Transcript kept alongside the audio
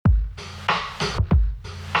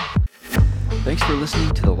Thanks for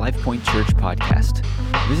listening to the LifePoint Church podcast.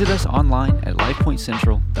 Visit us online at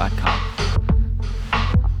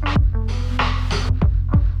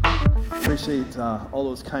lifepointcentral.com. Appreciate all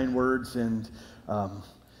those kind words, and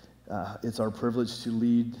it's our privilege to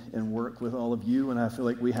lead and work with all of you, and I feel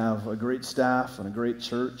like we have a great staff and a great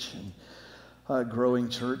church, and a growing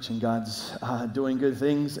church, and God's doing good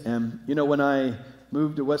things. And you know, when I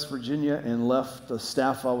moved to West Virginia and left the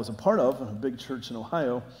staff I was a part of, a big church in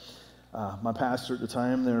Ohio, my pastor at the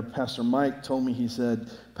time there, Pastor Mike, told me, he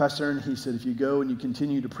said, Pastor Aaron, he said, if you go and you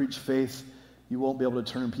continue to preach faith, you won't be able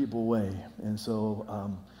to turn people away. And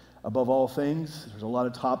so, above all things, there's a lot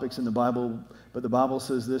of topics in the Bible, but the Bible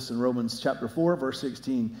says this in Romans chapter 4, verse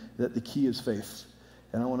 16, that the key is faith.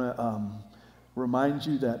 And I want to remind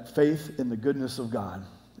you that faith in the goodness of God,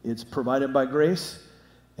 it's provided by grace,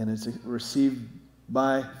 and it's received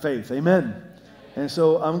by faith. Amen. And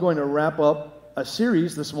so I'm going to wrap up a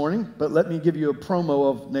series this morning, but let me give you a promo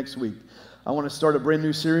of next week. I want to start a brand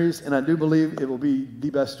new series, and I do believe it will be the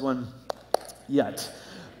best one yet.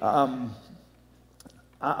 We're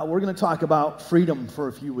going to talk about freedom for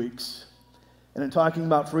a few weeks. And in talking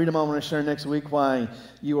about freedom, I want to share next week why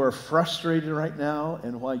you are frustrated right now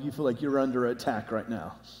and why you feel like you're under attack right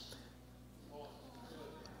now.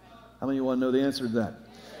 How many of you want to know the answer to that?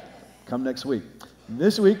 Come next week.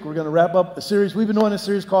 This week, we're going to wrap up a series. We've been doing a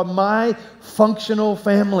series called My Functional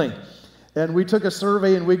Family. And we took a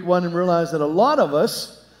survey in week 1 and realized that a lot of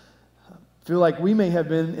us feel like we may have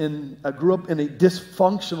grew up in a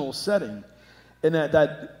dysfunctional setting. And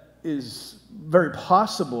that is very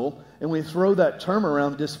possible. And we throw that term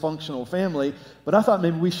around, dysfunctional family. But I thought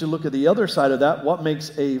maybe we should look at the other side of that. What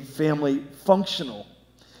makes a family functional?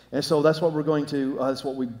 And so that's what that's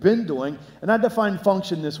what we've been doing. And I define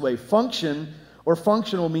function this way. Function or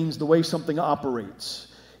functional means the way something operates.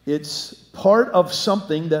 It's part of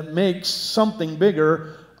something that makes something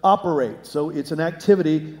bigger operate. So it's an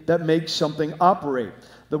activity that makes something operate.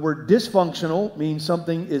 The word dysfunctional means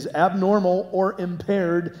something is abnormal or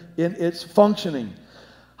impaired in its functioning.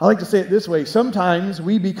 I like to say it this way. Sometimes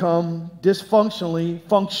we become dysfunctionally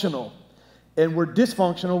functional. And we're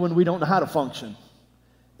dysfunctional when we don't know how to function.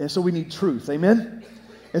 And so we need truth. Amen?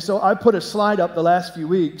 And so I put a slide up the last few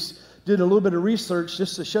weeks, did a little bit of research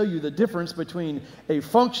just to show you the difference between a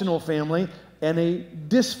functional family and a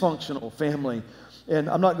dysfunctional family. And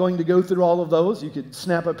I'm not going to go through all of those. You could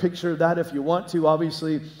snap a picture of that if you want to.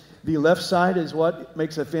 Obviously, the left side is what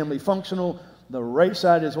makes a family functional. The right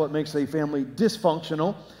side is what makes a family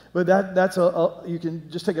dysfunctional. But that's you can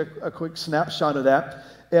just take a quick snapshot of that.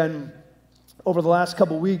 And over the last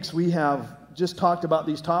couple weeks, we have just talked about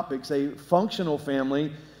these topics. A functional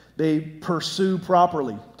family, they pursue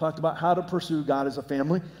properly. Talked about how to pursue God as a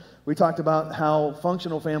family. We talked about how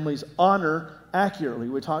functional families honor accurately.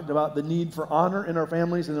 We talked about the need for honor in our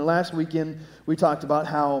families. And then last weekend, we talked about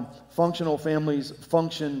how functional families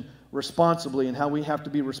function responsibly and how we have to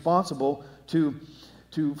be responsible to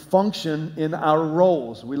function in our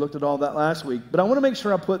roles. We looked at all that last week. But I want to make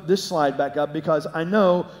sure I put this slide back up because I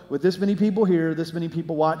know with this many people here, this many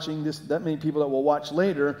people watching, that many people that will watch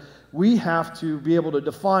later, we have to be able to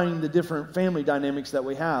define the different family dynamics that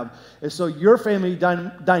we have. And so your family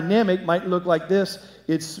dynamic might look like this.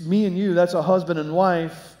 It's me and you. That's a husband and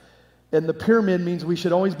wife. And the pyramid means we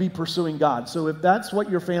should always be pursuing God. So if that's what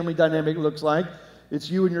your family dynamic looks like, it's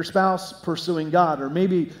you and your spouse pursuing God. Or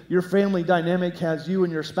maybe your family dynamic has you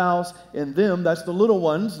and your spouse and them. That's the little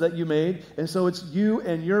ones that you made. And so it's you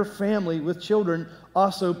and your family with children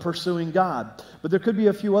also pursuing God. But there could be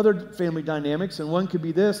a few other family dynamics. And one could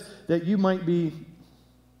be this, that you might be,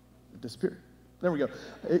 disappeared. There we go.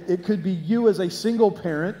 It could be you as a single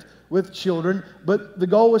parent with children. But the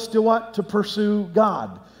goal is still what? To pursue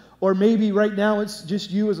God. Or maybe right now it's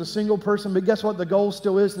just you as a single person, but guess what? The goal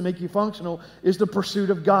still is to make you functional, is the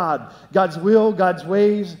pursuit of God. God's will, God's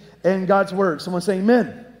ways, and God's word. Someone say amen.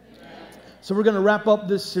 Amen. So we're going to wrap up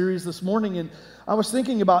this series this morning, and I was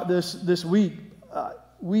thinking about this week.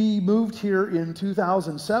 We moved here in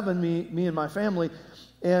 2007, me and my family,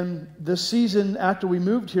 and the season after we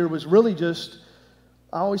moved here was really just,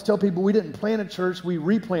 I always tell people we didn't plant a church, we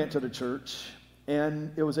replanted a church.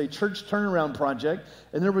 And it was a church turnaround project.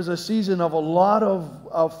 And there was a season of a lot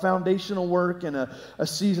of foundational work and a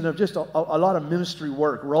season of just a lot of ministry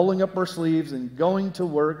work, rolling up our sleeves and going to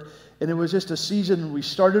work. And it was just a season. We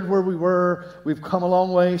started where we were. We've come a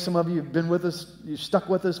long way. Some of you have been with us. You've stuck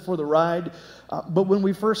with us for the ride. But when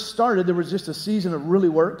we first started, there was just a season of really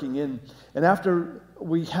working. And after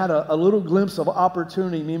we had a little glimpse of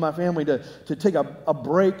opportunity, me and my family, to take a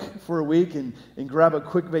break for a week and grab a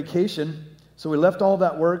quick vacation. So we left all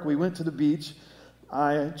that work. We went to the beach.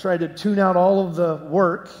 I tried to tune out all of the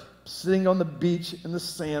work, sitting on the beach in the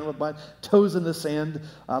sand with my toes in the sand.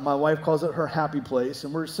 My wife calls it her happy place.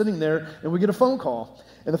 And we're sitting there, and we get a phone call.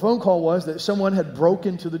 And the phone call was that someone had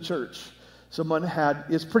broken into the church.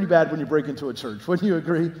 It's pretty bad when you break into a church. Wouldn't you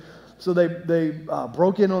agree? So they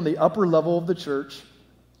broke in on the upper level of the church,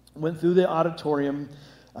 went through the auditorium,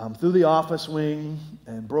 through the office wing,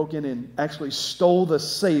 and broke in and actually stole the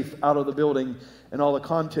safe out of the building and all the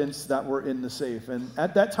contents that were in the safe. And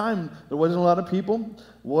at that time, there wasn't a lot of people,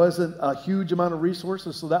 wasn't a huge amount of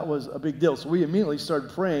resources, so that was a big deal. So we immediately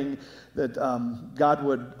started praying that God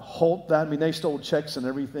would halt that. I mean, they stole checks and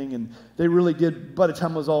everything, and they really did. By the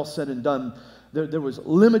time it was all said and done, there was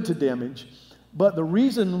limited damage. But the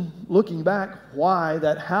reason, looking back, why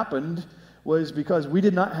that happened was because we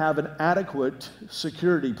did not have an adequate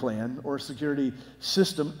security plan or security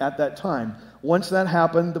system at that time. Once that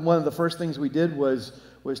happened, one of the first things we did was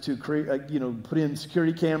to create, put in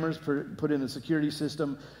security cameras, put in a security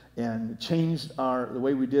system, and changed the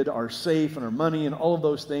way we did our safe and our money and all of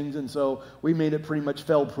those things. And so we made it pretty much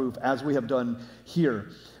fail-proof, as we have done here.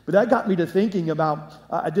 But that got me to thinking about,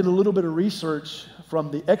 I did a little bit of research from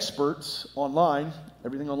the experts online.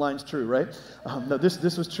 Everything online is true, right? No,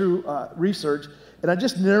 this was true research. And I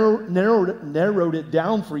just narrowed it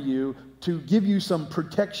down for you to give you some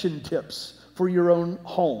protection tips for your own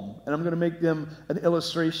home. And I'm going to make them an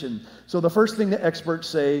illustration. So the first thing the experts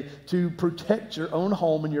say to protect your own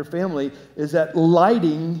home and your family is that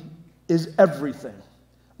lighting is everything.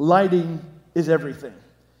 Lighting is everything.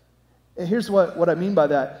 And here's what I mean by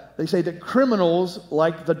that. They say that criminals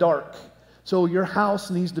like the dark. So your house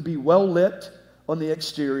needs to be well lit on the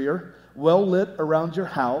exterior, well lit around your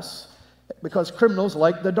house, because criminals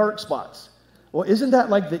like the dark spots. Well, isn't that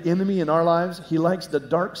like the enemy in our lives? He likes the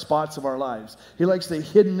dark spots of our lives. He likes the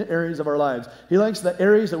hidden areas of our lives. He likes the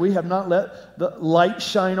areas that we have not let the light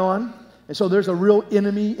shine on. And so there's a real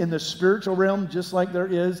enemy in the spiritual realm, just like there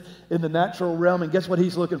is in the natural realm. And guess what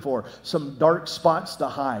he's looking for? Some dark spots to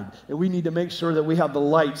hide. And we need to make sure that we have the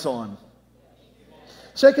lights on.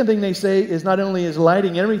 Second thing they say is not only is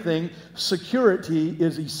lighting everything, security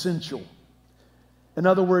is essential. In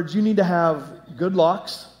other words, you need to have good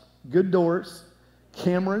locks, good doors,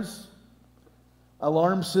 cameras,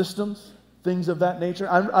 alarm systems, things of that nature.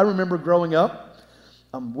 I remember growing up,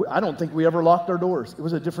 I don't think we ever locked our doors. It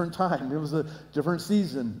was a different time. It was a different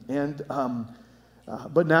season. And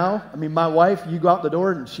but now, I mean, my wife, you go out the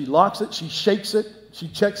door and she locks it, she shakes it, she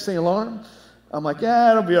checks the alarm. I'm like,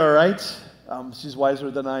 yeah, it'll be all right. She's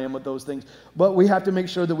wiser than I am with those things. But we have to make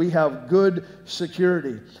sure that we have good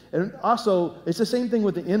security. And also, it's the same thing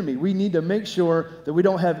with the enemy. We need to make sure that we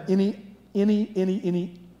don't have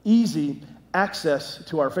any easy access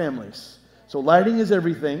to our families. So lighting is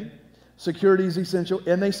everything. Security is essential.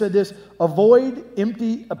 And they said this, avoid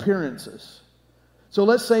empty appearances. So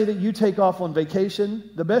let's say that you take off on vacation.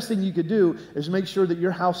 The best thing you could do is make sure that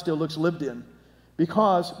your house still looks lived in.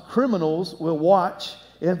 Because criminals will watch.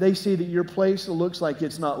 If they see that your place looks like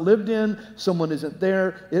it's not lived in, someone isn't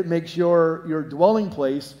there, it makes your dwelling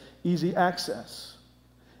place easy access.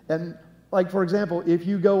 And like, for example, if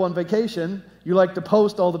you go on vacation, you like to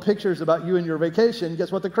post all the pictures about you and your vacation,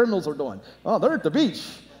 guess what the criminals are doing? Oh, they're at the beach.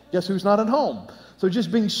 Guess who's not at home? So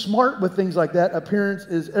just being smart with things like that, appearance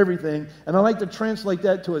is everything. And I like to translate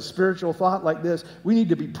that to a spiritual thought like this. We need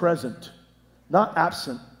to be present, not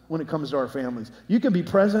absent when it comes to our families. You can be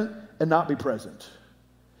present and not be present.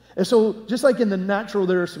 And so just like in the natural,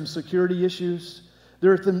 there are some security issues.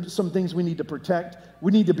 There are some things we need to protect.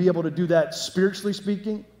 We need to be able to do that spiritually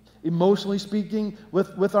speaking, emotionally speaking,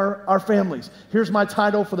 with our families. Here's my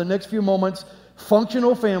title for the next few moments.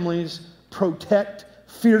 Functional families protect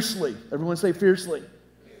fiercely. Everyone say fiercely.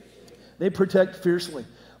 They protect fiercely.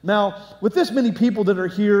 Now, with this many people that are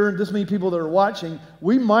here, this many people that are watching,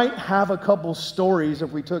 we might have a couple stories,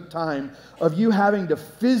 if we took time, of you having to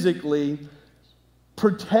physically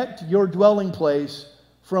protect your dwelling place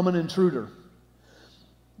from an intruder.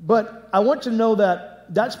 But I want to know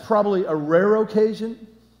that that's probably a rare occasion.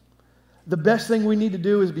 The best thing we need to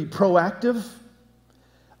do is be proactive.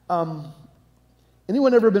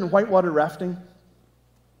 Anyone ever been whitewater rafting?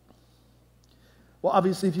 Well,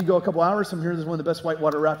 obviously, if you go a couple hours from here, this is one of the best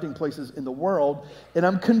whitewater rafting places in the world. And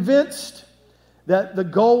I'm convinced that the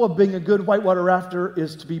goal of being a good whitewater rafter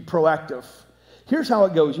is to be proactive. Here's how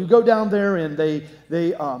it goes. You go down there and they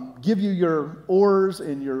give you your oars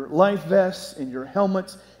and your life vests and your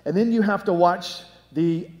helmets, and then you have to watch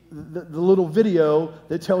the little video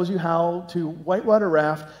that tells you how to whitewater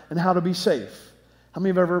raft and how to be safe. How many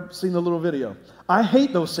have ever seen the little video? I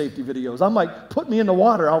hate those safety videos. I'm like, put me in the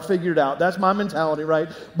water, I'll figure it out. That's my mentality, right?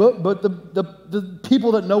 But the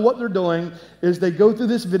people that know what they're doing is they go through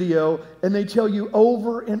this video and they tell you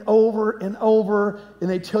over and over and over, and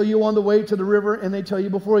they tell you on the way to the river, and they tell you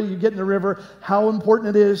before you get in the river how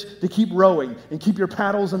important it is to keep rowing and keep your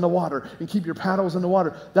paddles in the water and keep your paddles in the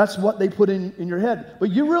water. That's what they put in your head.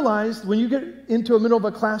 But you realize when you get into the middle of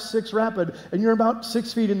a Class 6 rapid and you're about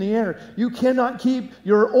 6 feet in the air, you cannot keep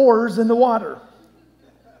your oars in the water.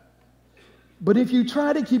 But if you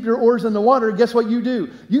try to keep your oars in the water, guess what you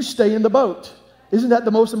do? You stay in the boat. Isn't that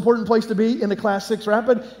the most important place to be in a Class 6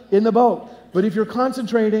 rapid? In the boat. But if you're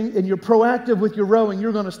concentrating and you're proactive with your rowing,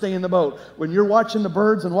 you're going to stay in the boat. When you're watching the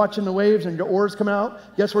birds and watching the waves and your oars come out,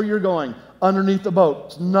 guess where you're going? Underneath the boat.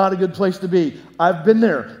 It's not a good place to be. I've been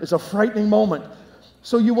there. It's a frightening moment.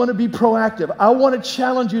 So you want to be proactive. I want to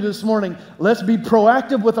challenge you this morning. Let's be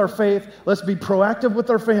proactive with our faith. Let's be proactive with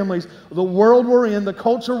our families. The world we're in, the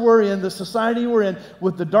culture we're in, the society we're in,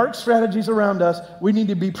 with the dark strategies around us, we need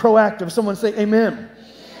to be proactive. Someone say amen.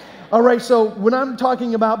 All right, so when I'm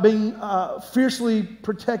talking about being fiercely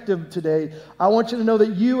protective today, I want you to know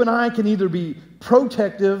that you and I can either be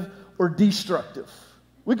protective or destructive.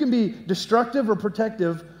 We can be destructive or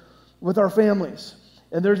protective with our families.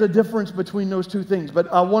 And there's a difference between those two things.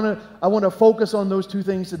 But I want to focus on those two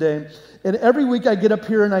things today. And every week I get up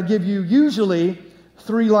here and I give you usually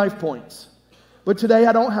 3 life points. But today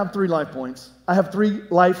I don't have 3 life points. I have 3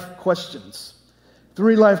 life questions.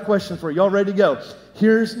 3 life questions for you. Y'all ready to go?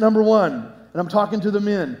 Here's number 1. And I'm talking to the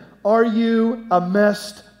men. Are you a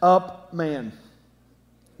messed up man?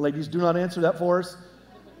 Ladies, do not answer that for us.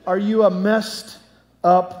 Are you a messed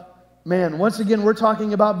up man? Once again, we're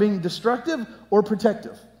talking about being destructive or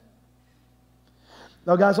protective.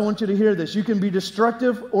 Now, guys, I want you to hear this. You can be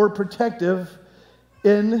destructive or protective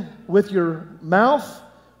with your mouth,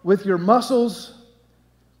 with your muscles,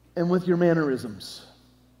 and with your mannerisms.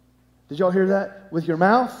 Did y'all hear that? With your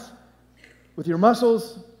mouth, with your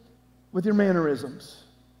muscles, with your mannerisms.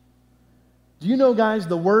 Do you know, guys,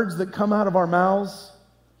 the words that come out of our mouths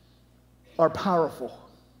are powerful.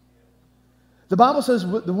 The Bible says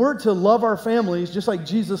the word to love our families just like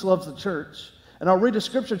Jesus loves the church. And I'll read a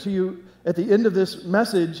scripture to you at the end of this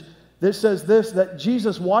message that says this, that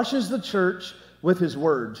Jesus washes the church with his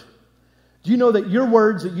word. Do you know that your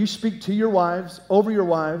words that you speak to your wives, over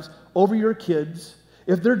your kids,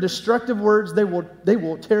 if they're destructive words, they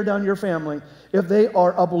will tear down your family. If they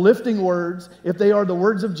are uplifting words, if they are the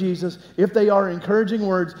words of Jesus, if they are encouraging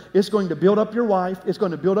words, it's going to build up your wife, it's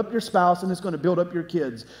going to build up your spouse, and it's going to build up your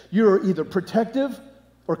kids. You are either protective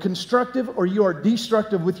or constructive, or you are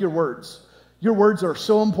destructive with your words. Your words are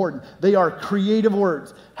so important. They are creative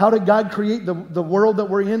words. How did God create the world that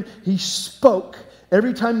we're in? He spoke.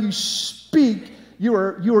 Every time you speak, you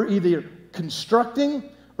are either constructing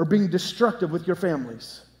or being destructive with your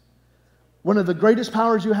families. One of the greatest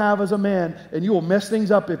powers you have as a man, and you will mess things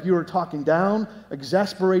up if you are talking down,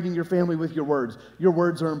 exasperating your family with your words. Your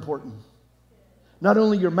words are important. Not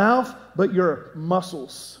only your mouth, but your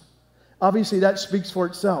muscles. Obviously, that speaks for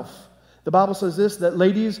itself. The Bible says this, that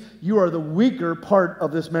ladies, you are the weaker part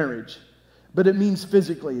of this marriage. But it means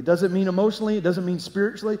physically. It doesn't mean emotionally. It doesn't mean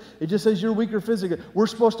spiritually. It just says you're weaker physically. We're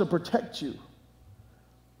supposed to protect you.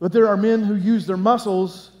 But there are men who use their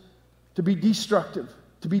muscles to be destructive,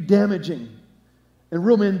 to be damaging. And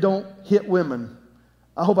real men don't hit women.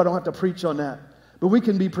 I hope I don't have to preach on that. But we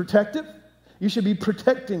can be protective. You should be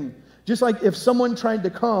protecting. Just like if someone tried to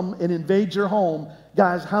come and invade your home,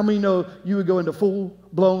 guys, how many know you would go into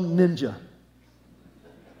full-blown ninja?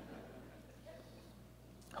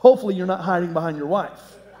 Hopefully you're not hiding behind your wife.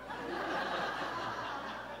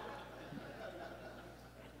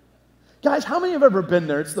 Guys, how many have ever been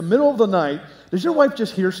there? It's the middle of the night. Does your wife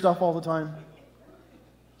just hear stuff all the time?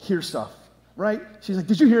 Hear stuff, right? She's like,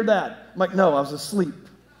 did you hear that? I'm like, no, I was asleep.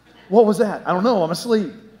 What was that? I don't know, I'm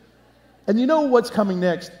asleep. And you know what's coming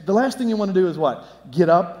next? The last thing you want to do is what? Get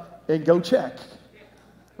up and go check,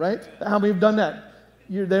 right? How many have done that?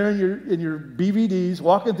 You're there in your BVDs,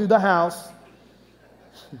 walking through the house.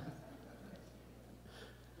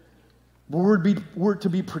 We're to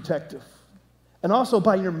be protective. And also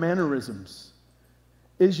by your mannerisms.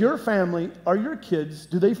 Is your family, are your kids,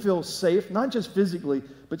 do they feel safe, not just physically,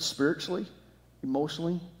 but spiritually,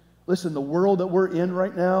 emotionally? Listen, the world that we're in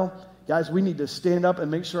right now, guys, we need to stand up and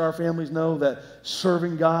make sure our families know that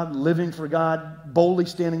serving God, living for God, boldly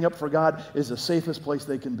standing up for God is the safest place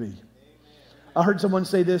they can be. I heard someone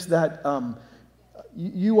say this, that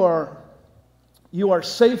you are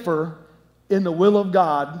safer in the will of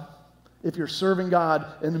God if you're serving God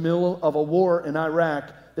in the middle of a war in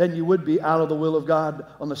Iraq than you would be out of the will of God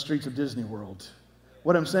on the streets of Disney World.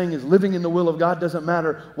 What I'm saying is living in the will of God doesn't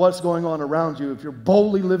matter what's going on around you if you're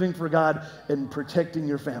boldly living for God and protecting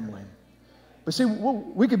your family. But see,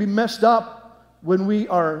 we could be messed up when we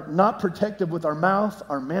are not protective with our mouth,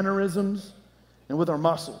 our mannerisms, and with our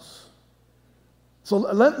muscles. So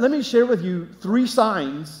let me share with you 3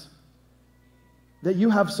 signs that you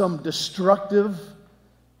have some destructive,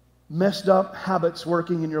 messed up habits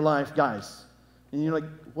working in your life, guys. And you're like,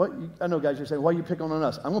 what? I know, guys, you're saying, why are you picking on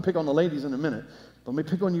us? I'm going to pick on the ladies in a minute. But let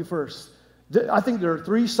me pick on you first. I think there are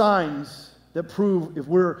 3 signs that prove if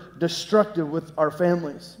we're destructive with our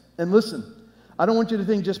families. And listen, I don't want you to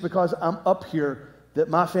think just because I'm up here that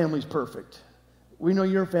my family's perfect. We know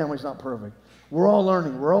your family's not perfect. We're all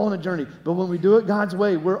learning. We're all on a journey. But when we do it God's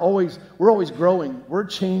way, we're always growing. We're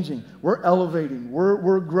changing. We're elevating.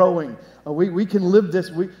 We're growing. We can live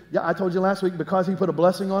this. I told you last week, because He put a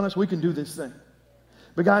blessing on us, we can do this thing.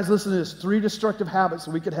 But guys, listen to this. 3 destructive habits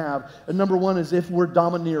that we could have. And number 1 is if we're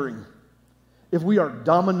domineering. If we are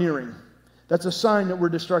domineering, that's a sign that we're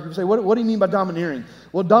destructive. You say, what do you mean by domineering?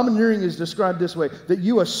 Well, domineering is described this way, that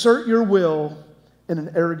you assert your will in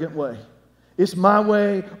an arrogant way. It's my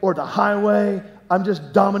way or the highway. I'm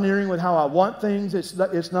just domineering with how I want things. It's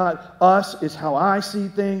not us. It's how I see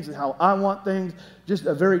things and how I want things. Just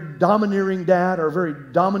a very domineering dad or a very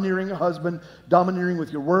domineering husband, domineering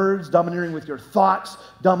with your words, domineering with your thoughts,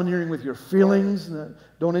 domineering with your feelings.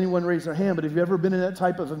 Don't anyone raise their hand, but if you've ever been in that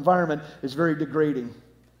type of environment, it's very degrading.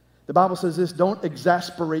 The Bible says this, don't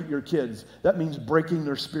exasperate your kids. That means breaking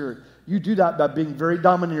their spirit. You do that by being very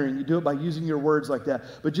domineering. You do it by using your words like that.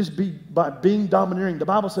 But just by being domineering. The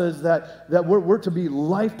Bible says that we're to be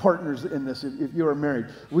life partners in this if you are married.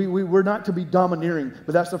 We're not to be domineering,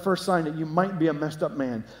 but that's the first sign that you might be a messed up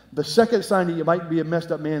man. The second sign that you might be a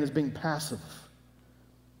messed up man is being passive.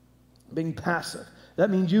 Being passive. That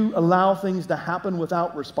means you allow things to happen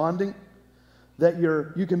without responding. That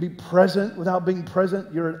you can be present without being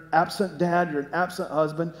present. You're an absent dad. You're an absent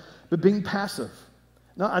husband. But being passive.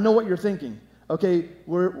 Now, I know what you're thinking. Okay,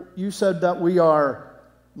 you said that we are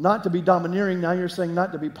not to be domineering. Now you're saying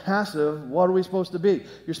not to be passive. What are we supposed to be?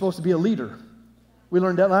 You're supposed to be a leader. We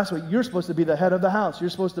learned that last week. You're supposed to be the head of the house. You're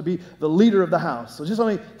supposed to be the leader of the house. So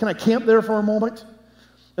can I camp there for a moment?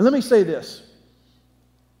 And let me say this.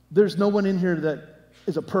 There's no one in here that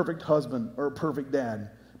is a perfect husband or a perfect dad.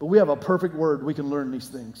 But we have a perfect word. We can learn these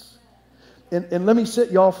things. And let me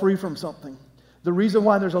set y'all free from something. The reason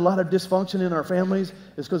why there's a lot of dysfunction in our families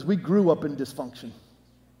is because we grew up in dysfunction.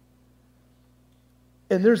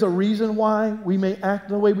 And there's a reason why we may act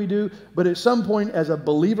the way we do, but at some point as a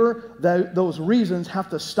believer, those reasons have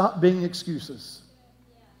to stop being excuses.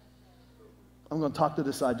 I'm going to talk to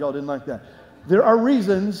this side. Y'all didn't like that. There are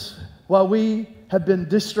reasons why we have been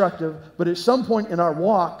destructive, but at some point in our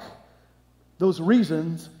walk, those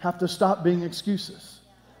reasons have to stop being excuses.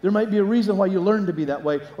 There might be a reason why you learned to be that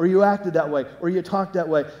way, or you acted that way, or you talked that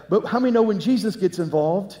way. But how many know when Jesus gets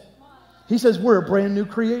involved, He says we're a brand new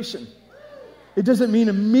creation. It doesn't mean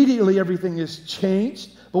immediately everything is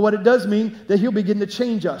changed, but what it does mean that He'll begin to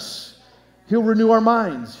change us. He'll renew our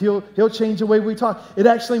minds. He'll change the way we talk. It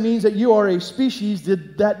actually means that you are a species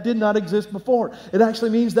that did not exist before. It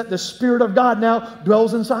actually means that the Spirit of God now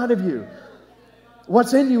dwells inside of you.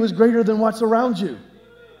 What's in you is greater than what's around you.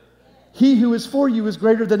 He who is for you is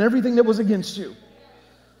greater than everything that was against you.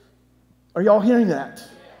 Are y'all hearing that?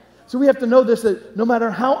 So we have to know this, that no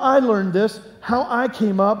matter how I learned this, how I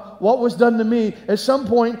came up, what was done to me, at some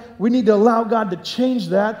point we need to allow God to change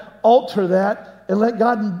that, alter that, and let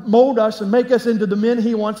God mold us and make us into the men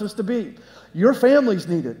He wants us to be. Your families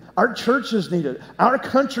need it. Our churches need it. Our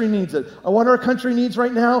country needs it. What our country needs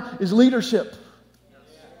right now is leadership.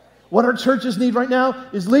 What our churches need right now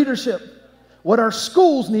is leadership. What our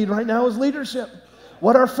schools need right now is leadership.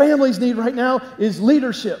 What our families need right now is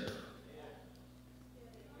leadership.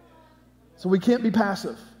 So we can't be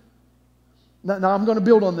passive. Now I'm going to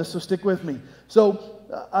build on this, so stick with me. So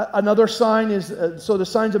another sign is, so the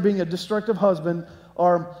signs of being a destructive husband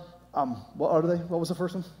are, what are they? What was the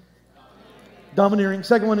first one? Domineering.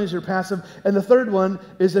 Second one is you're passive. And the third one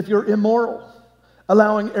is if you're immoral.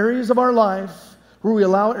 Allowing areas of our life where we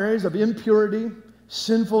allow areas of impurity,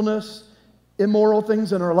 sinfulness, immoral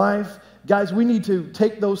things in our life. Guys, we need to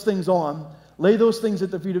take those things on, lay those things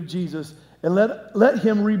at the feet of Jesus, and let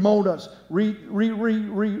Him remold us,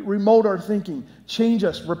 remold our thinking, change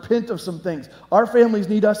us, repent of some things. Our families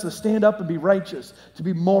need us to stand up and be righteous, to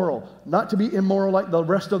be moral, not to be immoral like the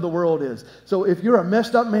rest of the world is. So if you're a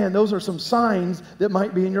messed up man, those are some signs that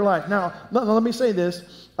might be in your life. Now let me say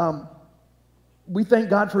this. We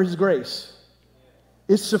thank God for His grace.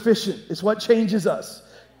 It's sufficient. It's what changes us.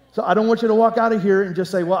 So I don't want you to walk out of here and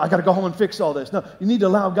just say, well, I got to go home and fix all this. No, you need to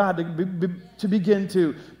allow God to begin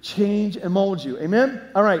to change and mold you. Amen?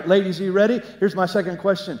 All right, ladies, are you ready? Here's my second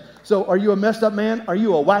question. So are you a messed up man? Are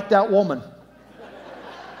you a whacked out woman?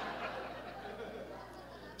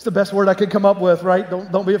 It's the best word I could come up with, right?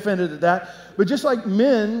 Don't be offended at that. But just like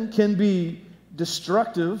men can be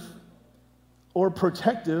destructive or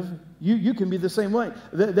protective, you can be the same way.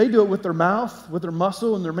 They do it with their mouth, with their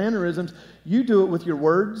muscle, and their mannerisms. You do it with your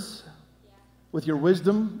words, with your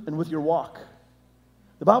wisdom, and with your walk.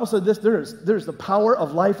 The Bible said this, there's the power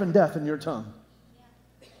of life and death in your tongue.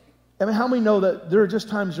 I mean, how many know that there are just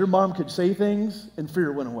times your mom could say things and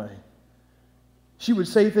fear went away? She would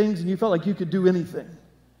say things and you felt like you could do anything.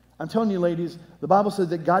 I'm telling you, ladies, the Bible says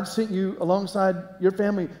that God sent you alongside your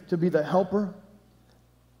family to be the helper.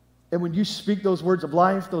 And when you speak those words of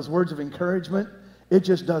life, those words of encouragement, it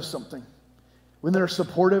just does something. When they're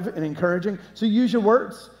supportive and encouraging. So use your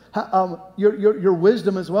words. Your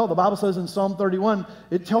wisdom as well. The Bible says in Psalm 31,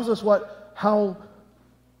 it tells us how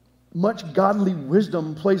much godly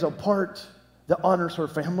wisdom plays a part that honors her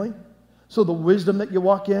family. So the wisdom that you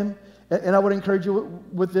walk in, and I would encourage you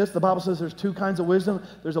with this. The Bible says there's two kinds of wisdom.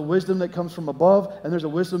 There's a wisdom that comes from above, and there's a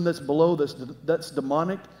wisdom that's below that's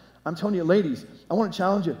demonic. I'm telling you, ladies, I want to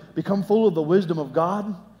challenge you. Become full of the wisdom of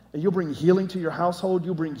God, and you'll bring healing to your household.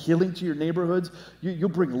 You'll bring healing to your neighborhoods. You'll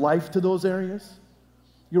bring life to those areas.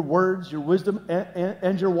 Your words, your wisdom,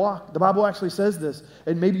 and your walk. The Bible actually says this,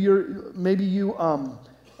 and the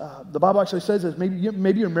Bible actually says this.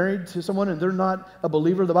 Maybe you're married to someone and they're not a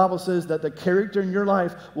believer. The Bible says that the character in your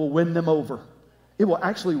life will win them over. It will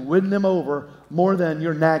actually win them over more than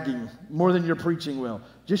your nagging, more than your preaching will.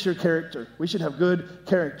 Just your character. We should have good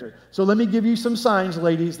character. So let me give you some signs,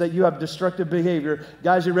 ladies, that you have destructive behavior.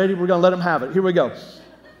 Guys, you ready? We're going to let them have it. Here we go.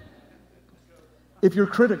 If you're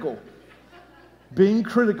critical, being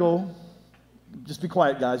critical, just be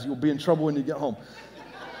quiet, guys. You'll be in trouble when you get home.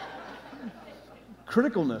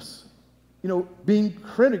 Criticalness. Being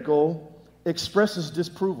critical expresses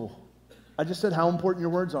disapproval. I just said how important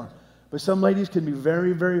your words are. But some ladies can be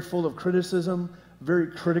very, very full of criticism, very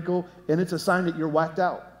critical, and it's a sign that you're whacked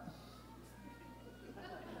out.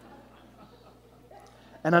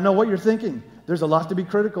 And I know what you're thinking. There's a lot to be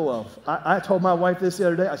critical of. I told my wife this the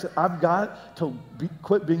other day. I said, I've got to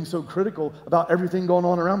quit being so critical about everything going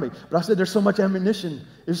on around me. But I said, there's so much ammunition.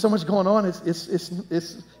 There's so much going on.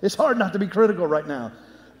 It's hard not to be critical right now.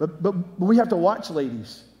 But we have to watch,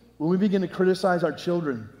 ladies. When we begin to criticize our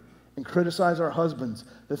children and criticize our husbands,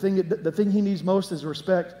 the thing he needs most is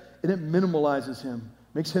respect, and it minimalizes him,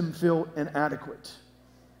 makes him feel inadequate.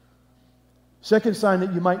 Second sign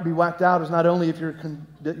that you might be whacked out is not only if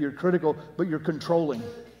that you're critical, but you're controlling.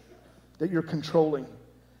 That you're controlling.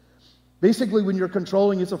 Basically, when you're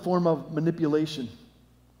controlling, it's a form of manipulation.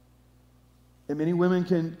 And many women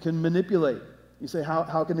can manipulate. You say,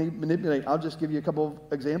 how can they manipulate? I'll just give you a couple of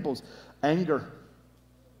examples. Anger.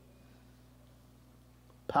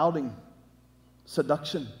 Pouting.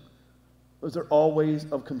 Seduction. Those are all ways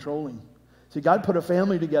of controlling. See, God put a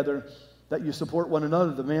family together that you support one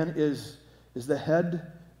another. The man is the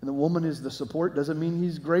head and the woman is the support. Doesn't mean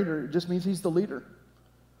he's greater. It just means he's the leader.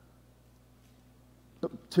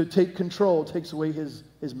 But to take control takes away his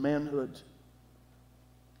manhood.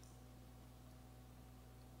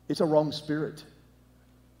 It's a wrong spirit.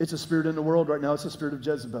 It's a spirit in the world right now. It's a spirit of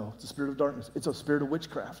Jezebel. It's a spirit of darkness. It's a spirit of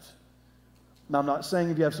witchcraft. Now, I'm not saying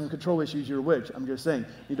if you have some control issues, you're a witch. I'm just saying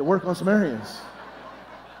you need to work on some areas.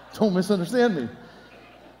 Don't misunderstand me.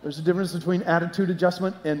 There's a difference between attitude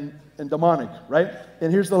adjustment and demonic, right?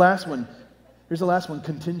 And here's the last one.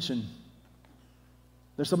 Contention.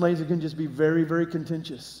 There's some ladies that can just be very, very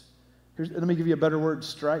contentious. Let me give you a better word,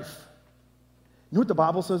 strife. You know what the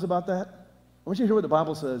Bible says about that? I want you to hear what the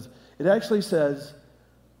Bible says. It actually says,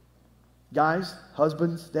 guys,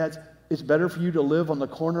 husbands, dads, it's better for you to live on the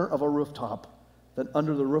corner of a rooftop than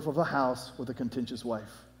under the roof of a house with a contentious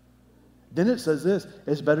wife. Then it says this,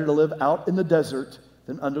 it's better to live out in the desert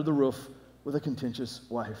than under the roof with a contentious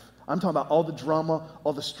wife. I'm talking about all the drama,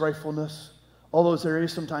 all the strifefulness, all those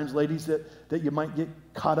areas sometimes, ladies, that you might get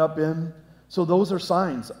caught up in. So those are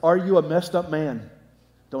signs. Are you a messed up man?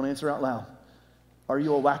 Don't answer out loud. Are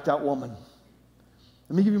you a whacked out woman?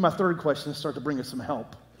 Let me give you my third question and start to bring us some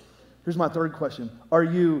help. Here's my third question. Are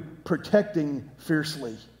you protecting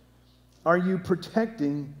fiercely? Are you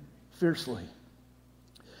protecting fiercely?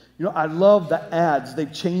 You know, I love the ads.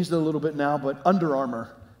 They've changed it a little bit now, but Under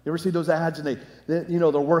Armour. You ever see those ads? And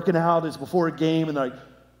they're working out. It's before a game, and they're like,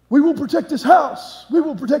 "We will protect this house. We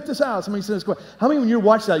will protect this house." How many when you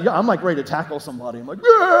watch that? I'm like ready to tackle somebody. I'm like,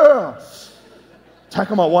 "Yeah!"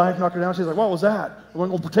 tackle my wife, knock her down. She's like, what was that? We're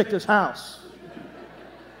going to protect this house.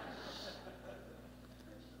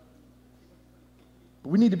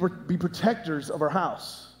 We need to be protectors of our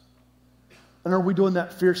house. And are we doing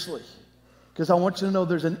that fiercely? Because I want you to know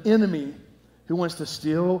there's an enemy who wants to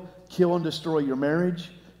steal, kill, and destroy your marriage,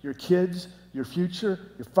 your kids, your future,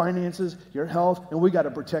 your finances, your health, and we got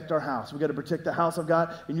to protect our house. We got to protect the house of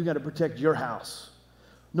God, and you got to protect your house.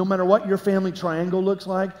 No matter what your family triangle looks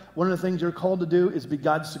like, one of the things you're called to do is be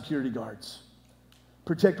God's security guards.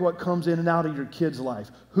 Protect what comes in and out of your kid's life.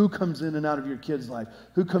 Who comes in and out of your kid's life?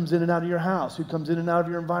 Who comes in and out of your house? Who comes in and out of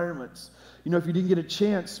your environments? You know, if you didn't get a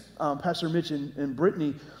chance, Pastor Mitch and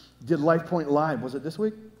Brittany did Life Point Live. Was it this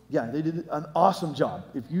week? Yeah, they did an awesome job.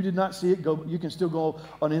 If you did not see it, you can still go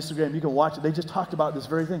on Instagram. You can watch it. They just talked about this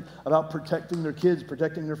very thing, about protecting their kids,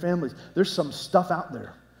 protecting their families. There's some stuff out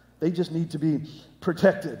there. They just need to be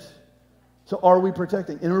protected. So are we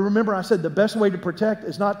protecting? And remember, I said the best way to protect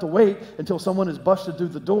is not to wait until someone is busted through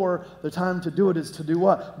the door. The time to do it is to do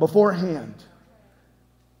what? Beforehand.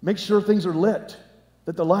 Make sure things are lit,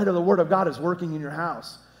 that the light of the Word of God is working in your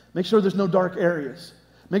house. Make sure there's no dark areas.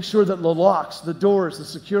 Make sure that the locks, the doors, the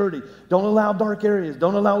security, don't allow dark areas.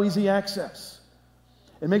 Don't allow easy access.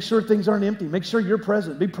 And make sure things aren't empty. Make sure you're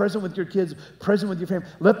present. Be present with your kids, present with your family.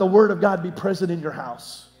 Let the Word of God be present in your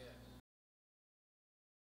house.